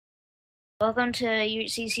Welcome to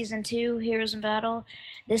UHC Season 2, Heroes in Battle.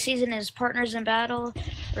 This season is Partners in Battle,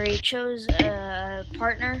 where you chose a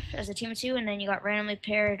partner as a team of 2, and then you got randomly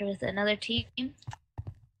paired with another team.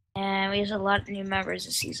 And we have a lot of new members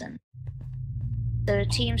this season. The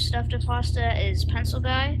team Stuffed Pasta is Pencil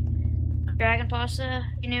Guy. Dragon Pasta,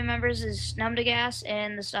 new members is Gas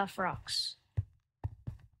and TheStuffRocks.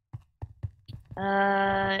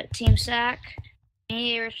 Team SAAC,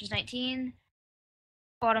 me, Richard's 19.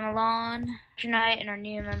 Bottom Milan, tonight, and our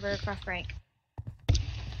new member, Craft Rank.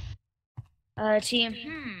 Team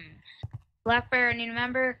Black Bear, new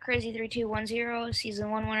member, Crazy3210,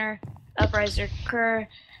 Season 1 winner, Upriser Kerr,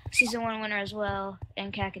 Season 1 winner as well,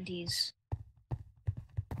 and Cack and Tease.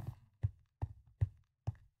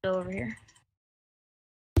 Go over here.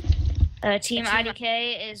 Team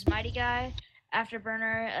IDK is Mighty Guy,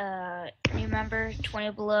 Afterburner, new member,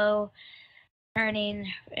 20 below, Earning,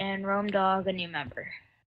 and Roam Dog, a new member.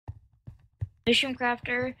 Mushroom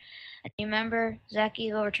Crafter, a new member, Zach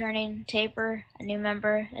Eagle returning, Taper, a new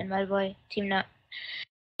member, and Mudboy,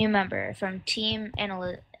 new member from Team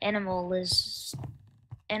Animalist.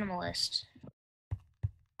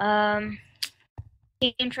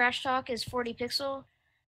 Team Trashtalk is 40 Pixel,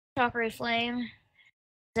 Chalkery Flame,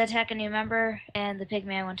 Zetek, a new member, and the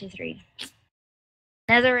Pigman 123.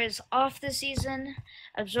 Nether is off this season,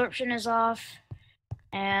 Absorption is off,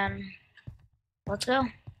 and let's go.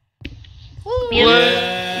 Woo! Yeah.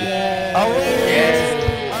 Yeah. Oh, yeah.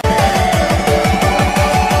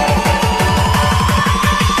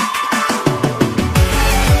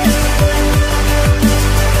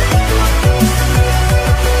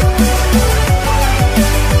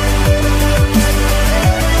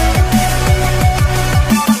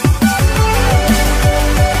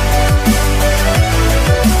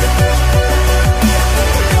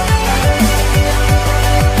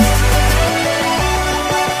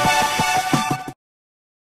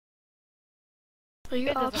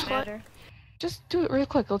 It doesn't matter. Just do it real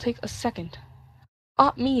quick. It'll take a second.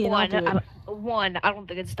 Opt me and I'll do it. I don't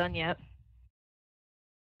think it's done yet.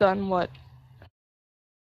 Done what?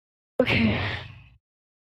 Okay.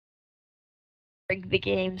 Break the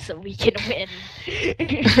game so we can win.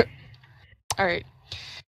 Alright.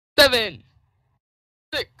 7,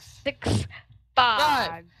 6, 6,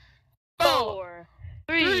 5, 4,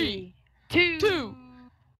 3, 2,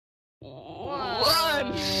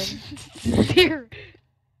 1. 0.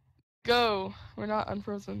 Go. We're not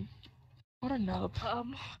unfrozen. What a nub.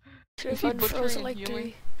 Should Is he butchering like healing?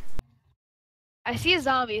 3. I see a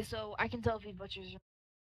zombie, so I can tell if he butchers.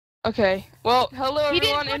 Okay. Well, hello He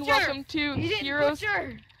didn't everyone and butcher! welcome to He didn't Heroes.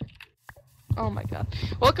 butcher! Oh my god.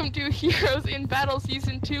 Welcome to Heroes in Battle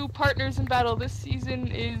Season 2, Partners in Battle. This season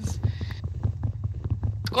is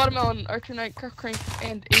Guatemala, Archer Knight, Crank,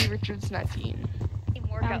 and A. Richards 19.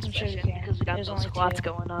 Workout session because we got There's those only squats 2.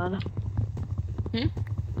 going on. Hmm?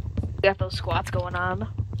 We got those squats going on.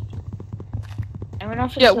 I don't know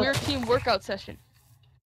if it's Yeah, we're a team workout session.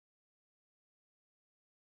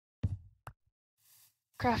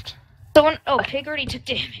 Craft. Someone. Oh, Pig already took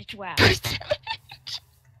damage. Wow.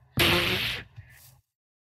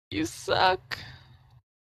 You suck.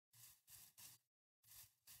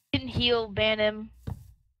 Didn't heal, ban him.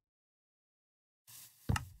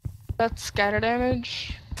 That's scatter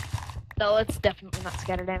damage. No, it's definitely not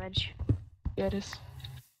scatter damage. Yeah, it is.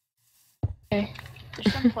 Okay.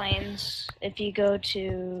 There's some planes if you go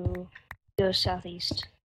southeast.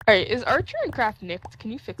 Alright, is Archer and Craft nicked?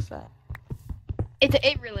 Can you fix that?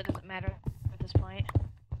 It really doesn't matter at this point.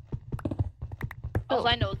 All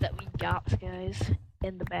I know is that we got guys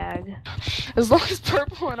in the bag. As long as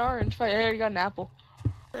purple and orange fight. I already got an apple.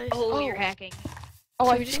 Nice. Oh, you're hacking. Oh,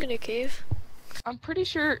 So I we're just think- gonna cave? I'm pretty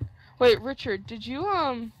sure. Wait, Richard, did you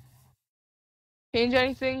change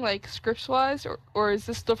anything like scripts wise, or is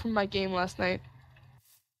this still from my game last night?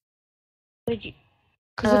 What did you?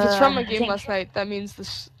 Because if it's from my I game think- last night, that means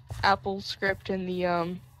this Apple script and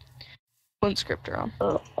the Flint script are on.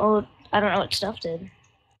 Oh, I don't know what stuff did.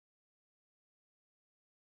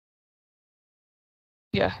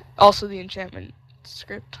 Yeah. Also the enchantment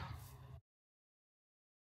script.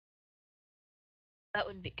 That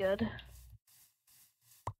would be good.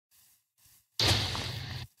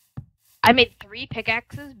 I made 3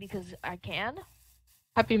 pickaxes because I can.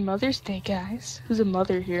 Happy Mother's Day, guys. Who's a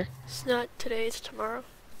mother here? It's not today, it's tomorrow.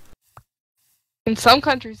 In some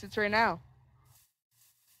countries, it's right now.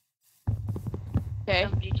 Okay.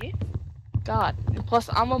 GG. God. And plus,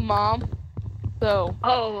 I'm a mom, so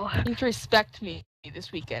Oh, you need to respect me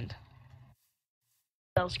this weekend.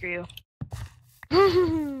 that'll screw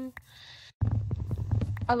you.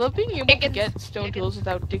 I love being able to Chickens. get stone tools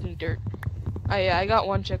without digging dirt. I got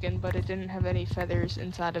one chicken, but it didn't have any feathers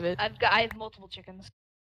inside of it. I have multiple chickens.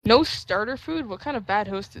 No starter food? What kind of bad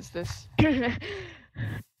host is this?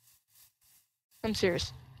 I'm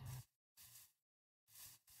serious.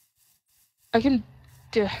 I can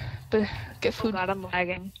get Oh food. god, I'm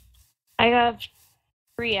lagging. I have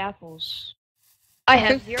 3 apples. I I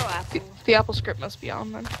have think 0 apples. The apple script must be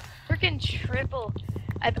on then. Freaking triple.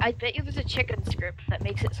 I bet you there's a chicken script that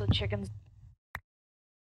makes it so chickens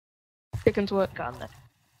Chickens what? on there.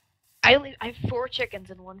 I have 4 chickens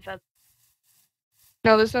and 1 feather.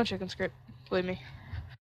 No, there's no chicken script. Believe me.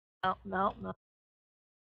 No.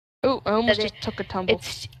 Oh, I almost That just took a tumble.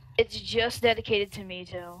 It's just dedicated to me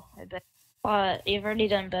too. I bet. But you've already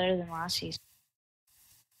done better than last season.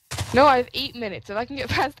 No, I have 8 minutes. If I can get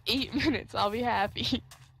past 8 minutes, I'll be happy.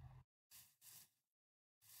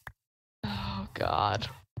 Oh god.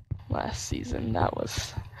 Last season, that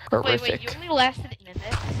was horrific. Wait, you only lasted 8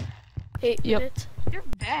 minutes? 8 Yep. minutes. You're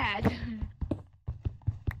bad.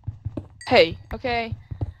 Hey, okay.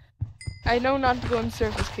 I know not to go in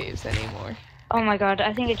surface caves anymore. Oh my god,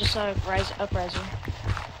 I think I just saw a uprising.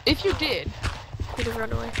 If you did, Need to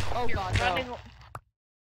run away. oh You're god, running. no.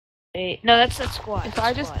 Wait, no, that's that squad. If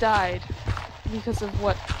I just died because of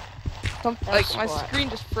what, like my squat. screen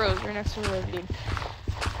just froze right next to the ravine.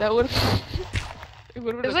 That would have. It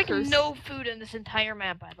would have been There's a like curse. no food in this entire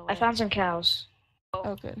map, by the way. I found some cows.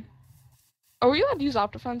 Oh good. Are we allowed to use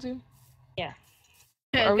Optifine Zoom?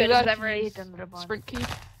 Are we Good, allowed 'cause I've to already use done it a bunch. Sprint key?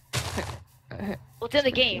 Well, it's in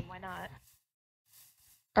the game. Why not?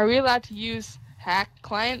 Are we allowed to use hack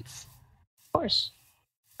clients? Of course.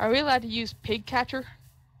 Are we allowed to use pig catcher?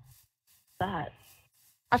 That.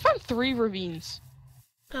 I found 3 ravines.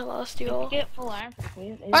 I lost you You all. get full iron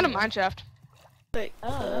quickly. Found a mineshaft. Wait,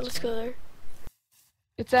 Oh, that's let's go there.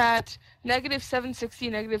 It's at -760,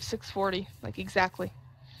 -640, like exactly.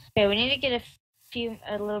 Okay, we need to get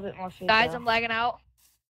a little bit more food. Guys, though. I'm lagging out.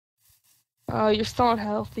 Oh, you're still on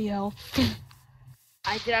healthy health.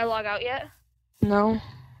 Did I log out yet? No.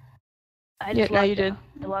 I Yeah, just now logged you did. out.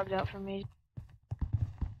 It logged out for me.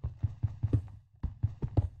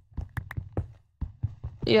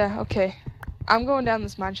 Yeah, okay. I'm going down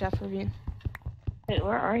this mineshaft ravine. Wait,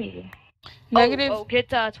 where are you? Negative. Oh, get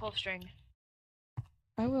 12 string.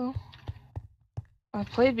 I will. I've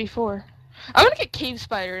played before. I'm gonna get cave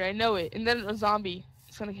spidered, I know it, and then a zombie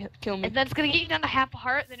is gonna kill me. And then it's gonna get you down to half a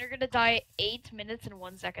heart, then you're gonna die 8 minutes and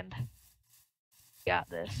 1 second. Got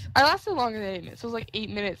this. I lasted longer than 8 minutes. It was like 8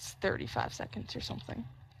 minutes 35 seconds or something.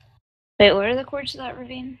 Wait, what are the coordinates of that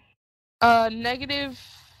ravine?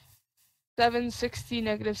 -760,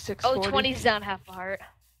 -640. Oh, 20's down half a heart.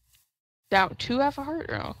 Down 2 half a heart?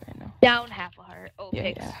 Oh, okay, no. Down half a heart. Oh, Yeah,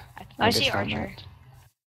 pigs. yeah. I see understand Archer. that.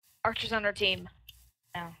 Archer's on our team.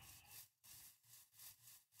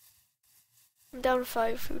 I'm down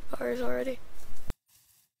 5 food bars already.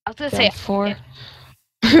 I was gonna Down say 4. if-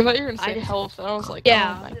 I thought you were gonna I say just- health, and I was like, yeah,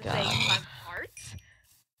 oh I my was gonna say god. 5 hearts.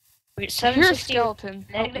 Wait, If you're a 760. skeleton, help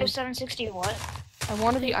me. Negative 760 what? I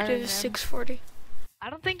want to be Iron Man. Negative 640. I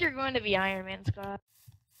don't think you're going to be Iron Man, Scott.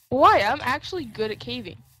 Why? I'm actually good at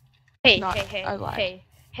caving. Hey, Not- hey, I lied.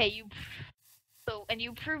 hey, you. And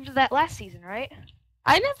you proved that last season, right?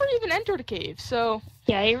 I never even entered a cave, so.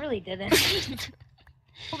 Yeah, he really didn't.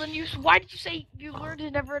 Well, then why did you say you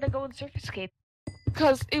learned never to go in surface cave?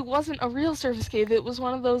 Because it wasn't a real surface cave, it was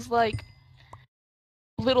one of those, like,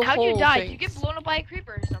 little How'd you hole die? things. Did you get blown up by a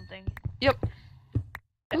creeper or something? It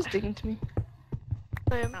was digging to me.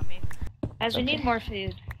 I am. Not me. As we Okay. need more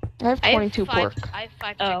food. I have I 22 have 5, pork. I have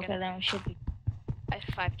 5 Oh, chicken. okay, then we should be. I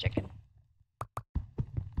have 5 chicken.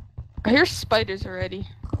 I hear spiders already.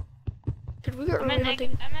 Did we get I'm early at,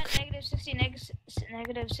 hunting? I'm at negative 60,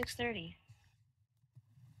 negative 630.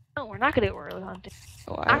 No, we're not gonna go early hunting.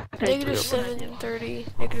 Why? I'm gonna do Negative it. 730.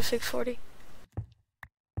 Negative 640.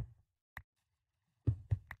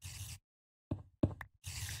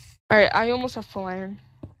 Alright, I almost have full iron.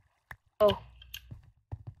 Oh.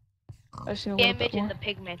 I just need a little bit Damage in more. the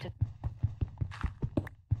pig mantis.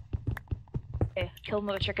 Okay, killed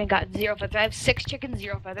my chicken, got 0 feathers. I have 6 chickens,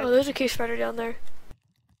 0 feathers. Oh, there's a cave spider down there.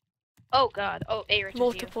 Oh god. Oh, A Richard.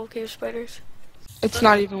 Multiple cave spiders. It's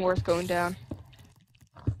not even worth going down.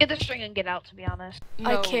 Get the string and get out, to be honest.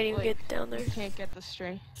 I No, can't even like, get down there. You can't get the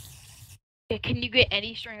string. Okay, can you get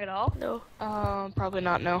any string at all? No. Probably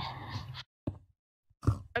not, no.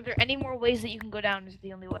 Are there any more ways that you can go down? Is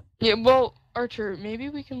the only way. Yeah, well, Archer, maybe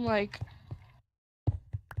we can, like...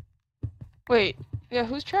 Wait, yeah,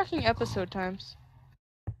 who's tracking episode times?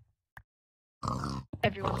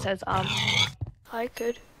 Everyone says, I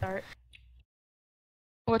could. start.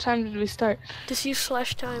 What time did we start? Just use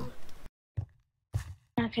slash time.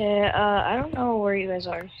 At Okay, I don't know where you guys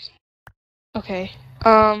are. Okay.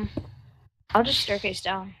 I'll just staircase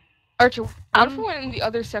down. Archer, what if we went in the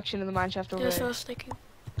other section of the mine shaft over That's what I there? was thinking.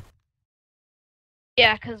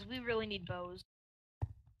 Yeah, because we really need bows.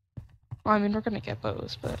 Well, I mean, we're gonna get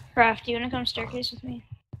bows, but... Craft, do you wanna come staircase with me?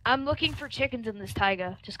 I'm looking for chickens in this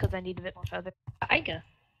taiga, just because I need a bit more feather. Iga.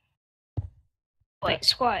 Wait,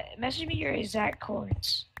 Squat, message me your exact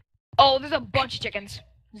coordinates. Oh, there's a bunch of chickens.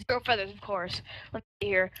 0 feathers, of course. Let me see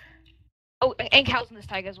here. Oh, and cows in this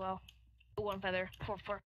taiga as well. 1 feather.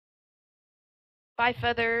 4. 5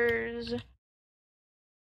 feathers.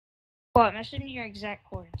 Squat, message me your exact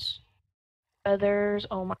coordinates. Feathers.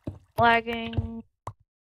 Oh my. Lagging.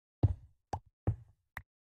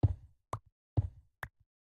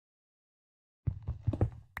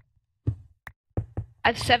 I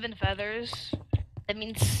have 7 feathers. That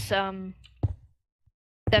means 7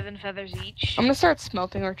 feathers each. I'm gonna start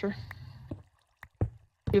smelting, Archer. Do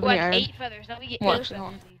you have What? any iron? 8 feathers. Now we get Well, 8 actually,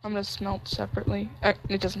 hold on. feathers each. I'm gonna smelt separately.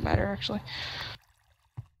 It doesn't matter, actually.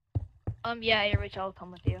 Yeah, Rich, I'll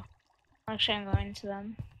come with you. Actually, I'm going to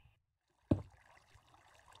them.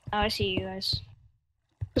 Oh, I see you guys.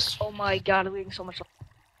 Just, Oh my god, I'm getting so much.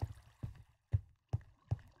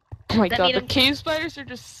 oh my That god, mean the I'm- cave spiders are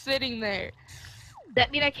just sitting there.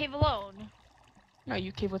 That mean I cave alone? No,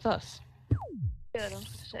 you cave with us. Good, I'm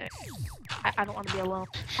just gonna say. I don't want to be alone.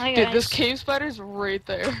 Hi Dude, guys. this cave spider's right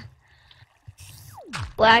there.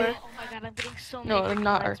 Lag. Oh my god, I'm getting so many. No, frequent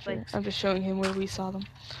not lag Archer. spikes. I'm just showing him where we saw them.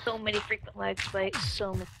 So many frequent lag spikes.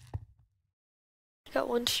 So many. Got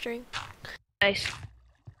 1 string. Nice.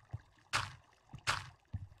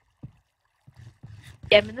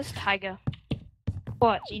 Yeah, I'm in this taiga.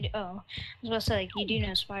 What? Oh, I was about to say, like, you do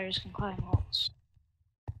know spiders can climb walls.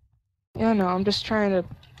 Yeah, no, I'm just trying to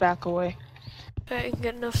back away. Okay, I can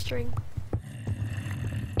get enough string.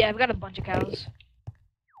 Yeah, I've got a bunch of cows.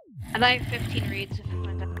 And I have 15 reeds if you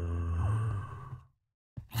find out.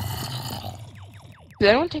 Did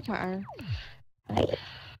anyone take my iron?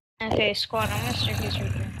 Okay, Squad, I'm gonna staircase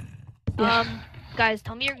right here. Yeah. Guys,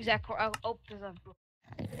 tell me your exact oh, there's a...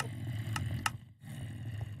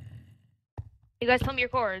 You guys tell me your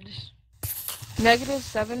chords. Negative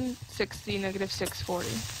 760, negative 640.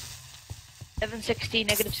 760,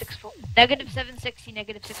 negative 640. Negative 760,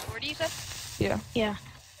 negative 640, you said? Yeah.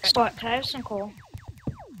 Squad, can I have some coal?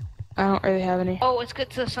 I don't really have any. Oh, it's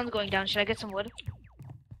good. So the sun's going down. Should I get some wood?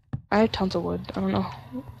 I have tons of wood. I don't know.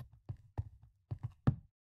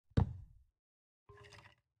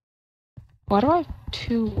 Why do I have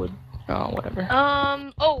 2 wood? Oh, whatever.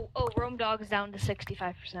 Oh, Roam Dog is down to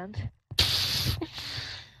 65%.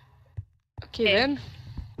 Okay, then.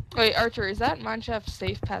 Wait, Archer, is that mineshaft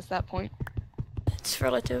safe past that point? It's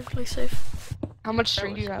relatively safe. How much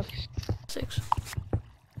string do you have? 6.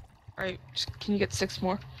 Alright, can you get 6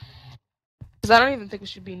 more? Because I don't even think we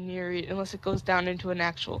should be near it unless it goes down into an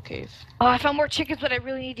actual cave. Oh, I found more chickens, but I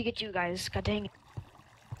really need to get you guys. God dang it.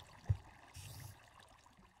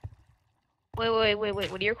 Wait.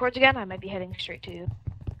 What are your chords again? I might be heading straight to you.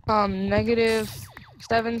 Negative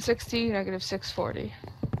 760, negative 640.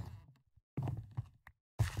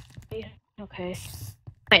 Okay.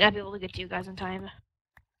 Might not be able to get to you guys in time.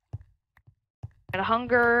 Got a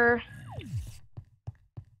hunger.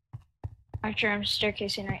 Archer, I'm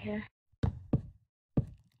staircasing right here.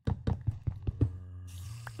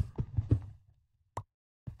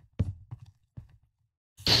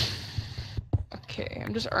 Okay,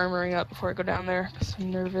 I'm just armoring up before I go down there because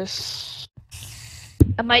I'm nervous.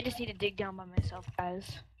 I might just need to dig down by myself,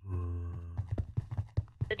 guys.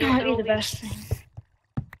 That might be the best thing.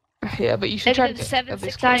 Yeah, but you should try to Negative get at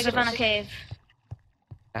least 760, Guys, I negative found a cave.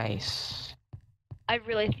 Nice.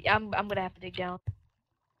 I'm gonna have to dig down.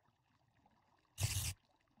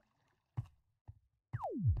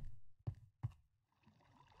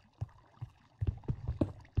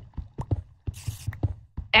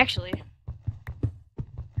 Actually,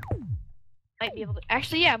 might be able to.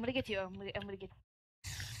 Actually, yeah, I'm gonna get to you. I'm gonna get.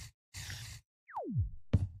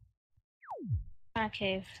 Found a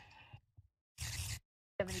cave.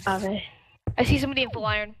 70. Okay. I see somebody in full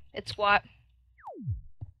iron. It's Squat.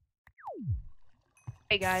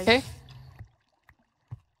 Hey guys. Okay.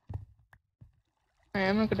 Alright,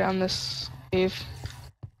 I'm gonna go down this cave.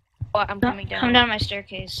 Squat, I'm coming down. Come down my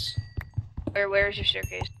staircase. Where's your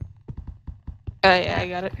staircase? Yeah, I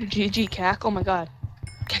got it. GG, CAC. Oh my god.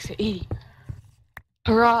 CAC's at 80.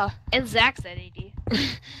 Hurrah! And Zach's at 80.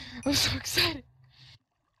 I'm so excited.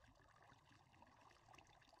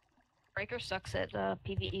 Breaker sucks at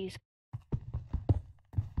PvEs.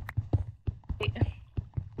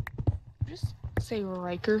 Just say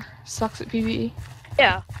Riker sucks at PvE.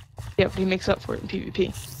 Yeah. Yeah, but he makes up for it in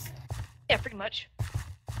PvP. Yeah, pretty much.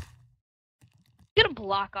 I'm gonna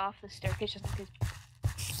block off the staircase just in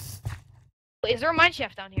case. Wait, is there a mine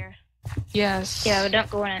shaft down here? Yes. Yeah, but don't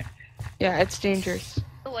go in it. Yeah, it's dangerous.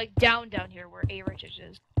 Oh, like down here where A Richards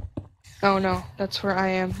is. Oh no, that's where I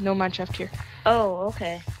am. No mineshaft here. Oh,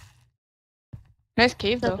 okay. Nice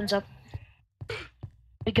cave This though. opens up.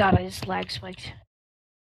 My god, I just lag spiked.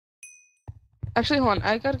 Actually, hold on.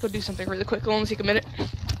 I gotta go do something really quick. It'll only take a minute.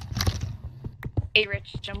 Hey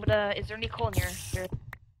Rich, I'm gonna, is there any coal in here?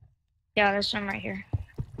 Yeah, there's some right here.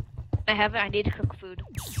 I have it, I need to cook food.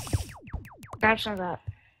 Grab some of that.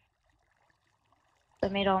 I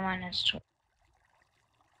made all mine as choice.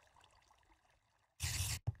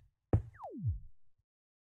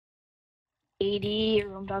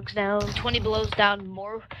 Room dogs down, 20 below's down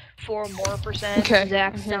more, 4% more. Okay,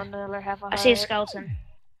 Zach's I'm here. down another half a I see a heart. skeleton.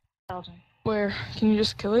 Skeleton. Where? Can you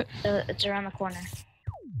just kill it? It's around the corner.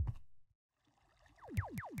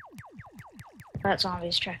 That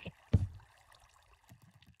zombie's tracking.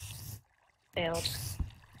 Failed.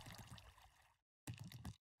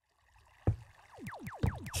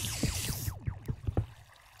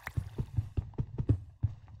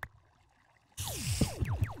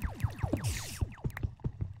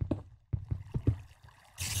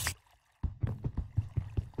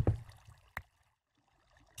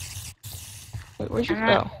 Wait, where'd you I'm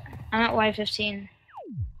go? at- I'm at Y15.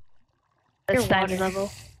 That's Your water water.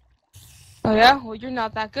 level. Oh yeah? Well, you're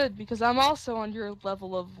not that good because I'm also on your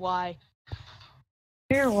level of Y.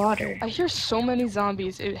 Your water. I hear so many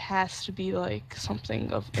zombies. It has to be like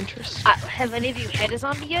something of interest. Have any of you had a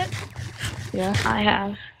zombie yet? Yeah. I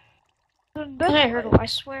have. I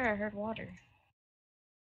swear I heard water.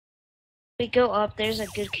 We go up, there's a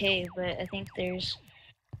good cave, but I think there's...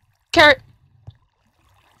 Carrot!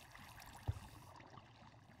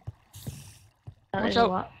 there's Watch a out.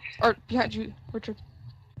 lot. Or behind you, Richard.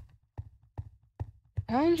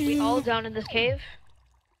 Behind you. We all down in this cave?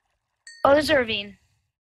 Oh, there's a ravine.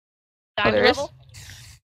 Diamond there is? level?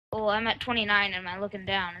 Well, I'm at 29 and I'm looking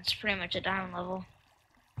down. It's pretty much a diamond level.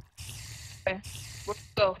 Where'd you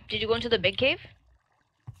go? Did you go into the big cave?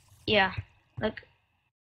 Yeah. Look.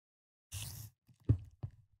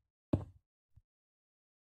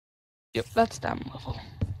 Yep, that's diamond level.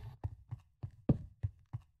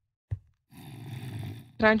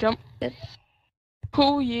 Can I jump? Good.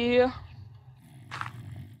 Oh yeah.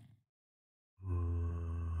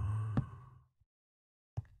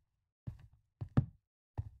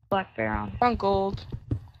 Black bear on. On gold.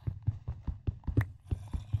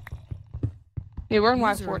 Yeah, we're in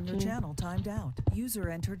User in your Y14. channel timed out. User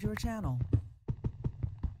entered your channel.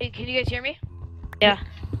 Hey, can you guys hear me? Yeah.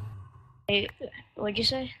 Hey, what'd you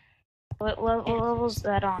say? What level's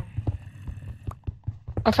that on?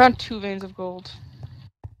 I found 2 veins of gold.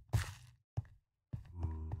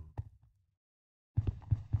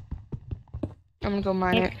 I'm gonna go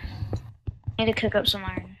mine it. I need to cook up some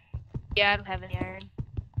iron. Yeah, I don't have any iron.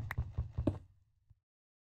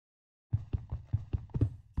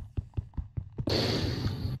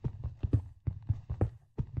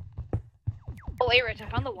 Oh, hey Rich, I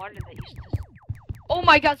found the water that used to... Oh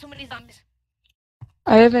my god, so many zombies!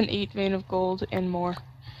 I have an 8 vein of gold and more.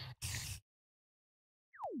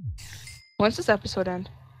 When's this episode end?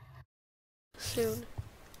 Soon.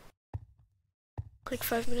 Like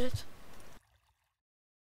 5 minutes.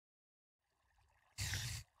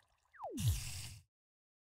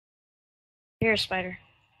 Here, spider.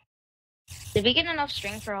 Did we get enough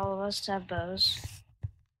string for all of us to have bows?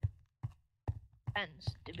 Depends.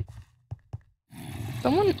 Did we...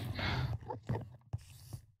 Someone...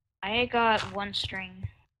 I got 1 string.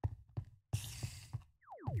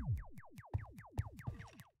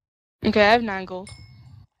 Okay, I have 9 gold.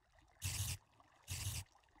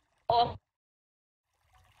 Oh!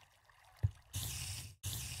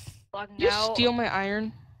 Logging You out. steal my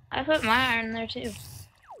iron? I put my iron there too.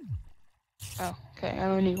 Oh, okay, I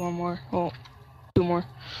only need 1 more. Well, 2 more.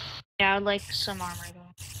 Yeah, I'd like some armor though.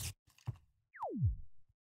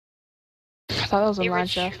 I thought that was a Hey mine Rich,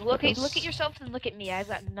 shaft. look but at yourself and look at me. I've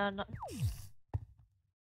got none.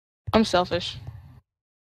 I'm selfish.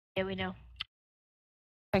 Yeah, we know.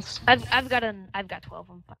 Thanks. I've got 12 of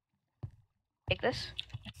them. Take this.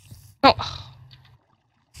 No.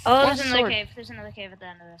 Oh, One there's another sword. cave. There's another cave at the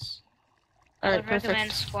end of this. I Alright, would recommend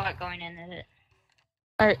perfect. squat going into it.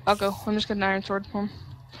 Alright, I'll go. I'm just getting an iron sword for him.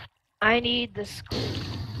 I need this.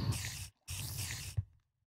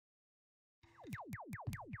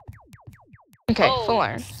 Okay, Oh. full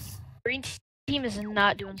iron. Green team is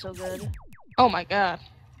not doing so good. Oh my god.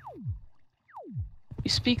 You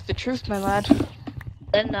speak the truth, my lad.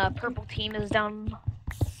 Then purple team is down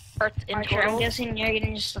Parts in Archer, I'm total. guessing you're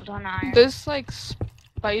getting just a ton of iron. There's like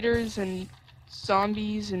spiders and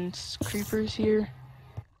zombies and creepers here.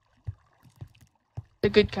 The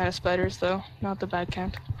good kind of spiders, though, not the bad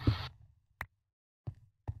kind.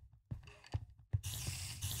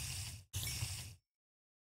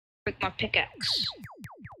 Break my pickaxe.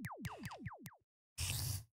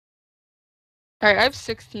 Alright, I have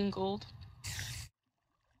 16 gold,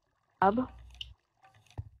 Hub.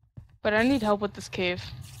 but I need help with this cave.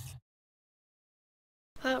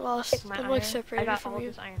 I lost. Take my I'm iron. like I separated got from all you.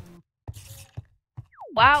 this iron.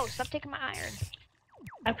 Wow, stop taking my iron.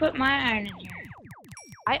 I put my iron in here.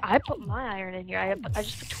 I put my iron in here. I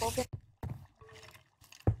just put 12 in.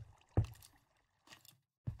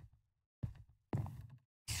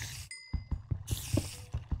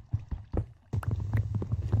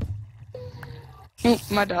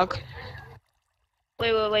 My dog.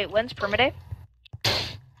 Wait. When's permaday?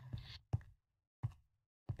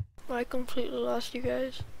 I completely lost you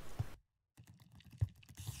guys.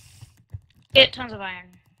 Get tons of iron.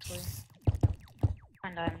 Too.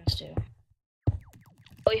 And diamonds too.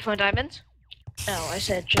 Oh, you found diamonds? No, I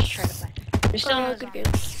said just try to find. There's still no Good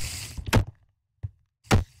zombies.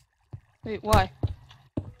 game. Wait, why?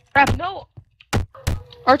 Crap, no!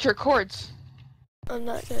 Archer, cords. I'm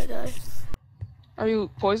not gonna die. Are you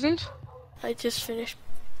poisoned? I just finished.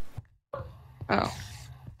 Oh.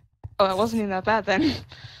 Oh, that wasn't even that bad then.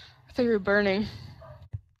 I thought you were burning.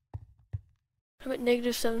 I'm at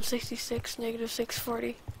negative 766, negative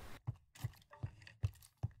 640.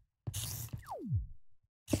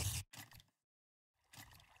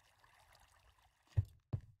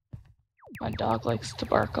 My dog likes to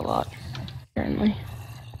bark a lot, apparently.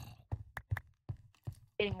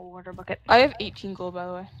 Getting a water bucket. I have 18 gold, by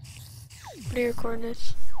the way. What are your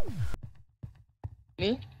coordinates?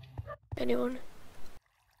 Me? Anyone?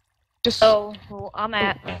 Just Oh, well, I'm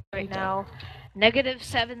at right now negative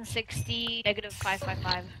 760, negative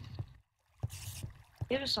 555.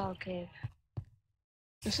 Give us all a cave.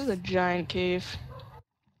 This is a giant cave.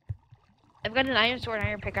 I've got an iron sword,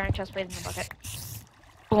 iron pick, iron chest plate in the bucket.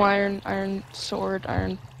 Full iron, iron sword,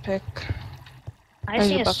 iron pick. I There's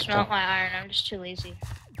just a need to bucket smelt top. my iron. I'm just too lazy.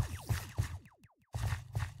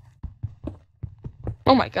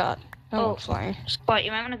 Oh my god. Oh. I'm flying. Squat,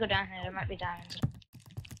 you might want to go down here. There might be diamonds.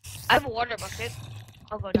 I have a water bucket.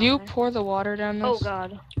 I'll go Could down you there. pour the water down this? Oh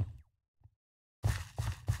god.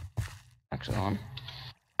 Actually, on.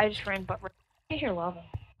 I just ran but I hear lava.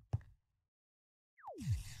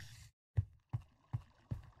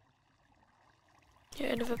 Yeah,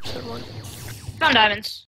 end of episode 1. Found diamonds.